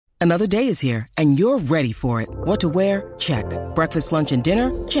Another day is here, and you're ready for it. What to wear? Check. Breakfast, lunch, and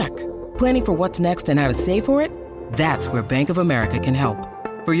dinner? Check. Planning for what's next and how to save for it? That's where Bank of America can help.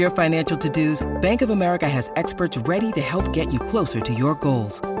 For your financial to-dos, Bank of America has experts ready to help get you closer to your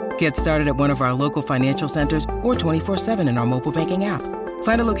goals. Get started at one of our local financial centers or 24/7 in our mobile banking app.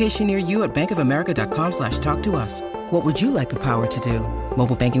 Find a location near you at bankofamerica.com/talktous. What would you like the power to do?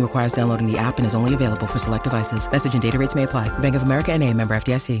 Mobile banking requires downloading the app and is only available for select devices. Message and data rates may apply. Bank of America N.A., member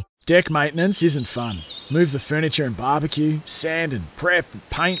FDIC. Deck maintenance isn't fun. Move the furniture and barbecue, sand and prep,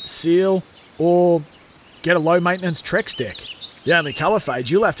 paint, seal, or get a low-maintenance Trex deck. The only colour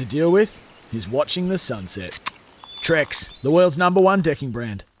fade you'll have to deal with is watching the sunset. Trex, the world's #1 decking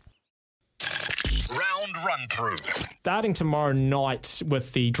brand. Round run through. Starting tomorrow night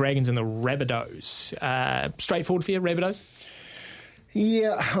with the Dragons and the Rabbitohs. Straightforward for you, Rabbitohs?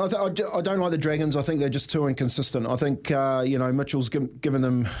 Yeah, I don't like the Dragons. I think they're just too inconsistent. I think, Mitchell's given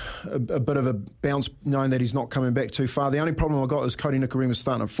them a bit of a bounce knowing that he's not coming back too far. The only problem I've got is Cody Nikorima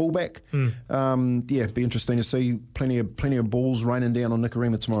starting at fullback. It'd be interesting to see plenty of balls raining down on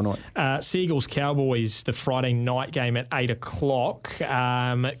Nikorima tomorrow night. Seagulls-Cowboys, the Friday night game at 8 o'clock.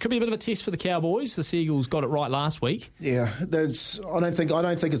 It could be a bit of a test for the Cowboys. The Seagulls got it right last week. Yeah, I don't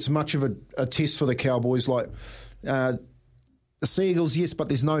think it's much of a test for the Cowboys. The Seagulls, yes, but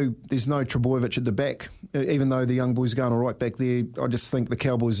there's no Trebojevic at the back. Even though the young boys are going all right back there, I just think the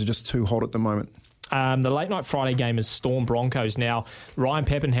Cowboys are just too hot at the moment. The late night Friday game is Storm Broncos. Now, Ryan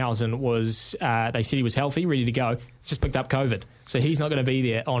Pappenhausen was, they said he was healthy, ready to go. Just picked up COVID. So he's not going to be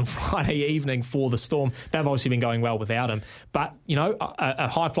there on Friday evening for the Storm. They've obviously been going well without him. But, a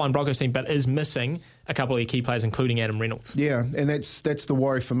high-flying Broncos team, but is missing a couple of their key players, including Adam Reynolds. Yeah, and that's the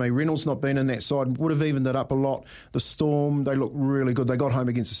worry for me. Reynolds not being in that side would have evened it up a lot. The Storm, they look really good. They got home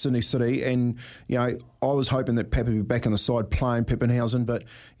against the Sydney City, and, I was hoping that Pep would be back on the side playing Pappenhausen, but,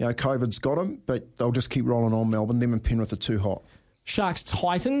 COVID's got him, but they'll just keep rolling on Melbourne. Them and Penrith are too hot.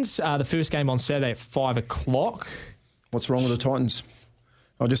 Sharks-Titans, the first game on Saturday at 5 o'clock. What's wrong with the Titans?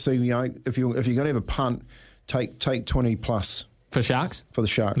 I'll just say, if you're going to have a punt, take 20 plus. For Sharks? For the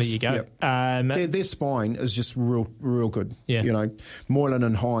Sharks. There you go. Yep. Their spine is just real good. Yeah. Moylan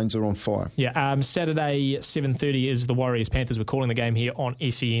and Hines are on fire. Yeah. Saturday, 7:30 is the Warriors-Panthers. We're calling the game here on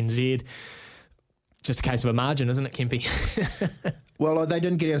SENZ. Just a case of a margin, isn't it, Kempy? Well, they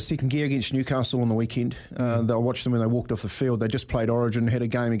didn't get out of second gear against Newcastle on the weekend. I watched them when they walked off the field. They just played Origin, had a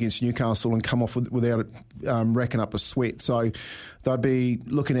game against Newcastle and come off without it racking up a sweat. So they'll be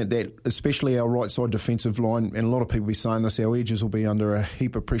looking at that, especially our right side defensive line. And a lot of people will be saying this, our edges will be under a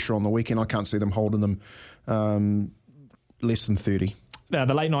heap of pressure on the weekend. I can't see them holding them less than 30.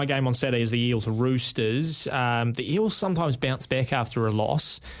 The late night game on Saturday is the Eels-Roosters. The Eels sometimes bounce back after a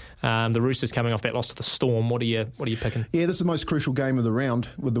loss. The Roosters coming off that loss to the Storm. What are you picking? Yeah, this is the most crucial game of the round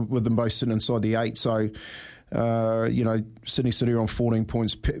with them both sitting inside the 8. So, Sydney City are on 14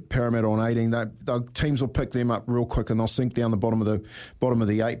 points, Parramatta on 18. The teams will pick them up real quick and they'll sink down the bottom of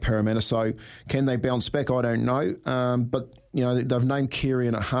the 8, Parramatta. So, can they bounce back? I don't know. But they've named Carey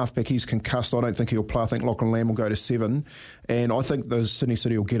in at halfback. He's concussed. I don't think he'll play. I think Lachlan Lamb will go to 7. And I think the Sydney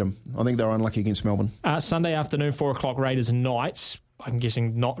City will get him. I think they're unlucky against Melbourne. Sunday afternoon, 4 o'clock, Raiders and Knights. I'm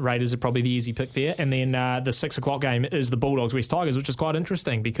guessing not Raiders are probably the easy pick there. And then the 6 o'clock game is the Bulldogs-West Tigers, which is quite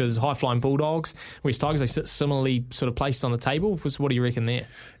interesting because high-flying Bulldogs, West Tigers, they sit similarly sort of placed on the table. What do you reckon there?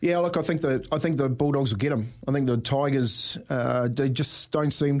 Yeah, look, I think the Bulldogs will get them. I think the Tigers, they just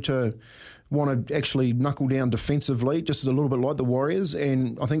don't seem to want to actually knuckle down defensively, just a little bit like the Warriors,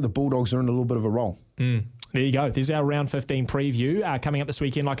 and I think the Bulldogs are in a little bit of a roll. There you go. There's our Round 15 preview. Coming up this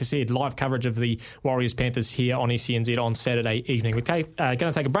weekend, like I said, live coverage of the Warriors-Panthers here on SENZ on Saturday evening. We're going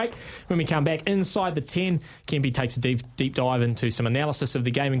to take a break. When we come back inside the 10, Kempy takes a deep dive into some analysis of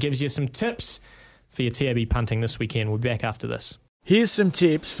the game and gives you some tips for your TAB punting this weekend. We'll be back after this. Here's some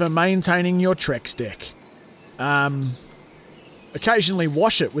tips for maintaining your Trex deck. Occasionally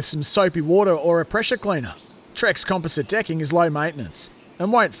wash it with some soapy water or a pressure cleaner. Trex composite decking is low maintenance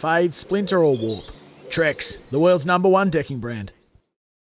and won't fade, splinter or warp. Trex, the world's #1 decking brand.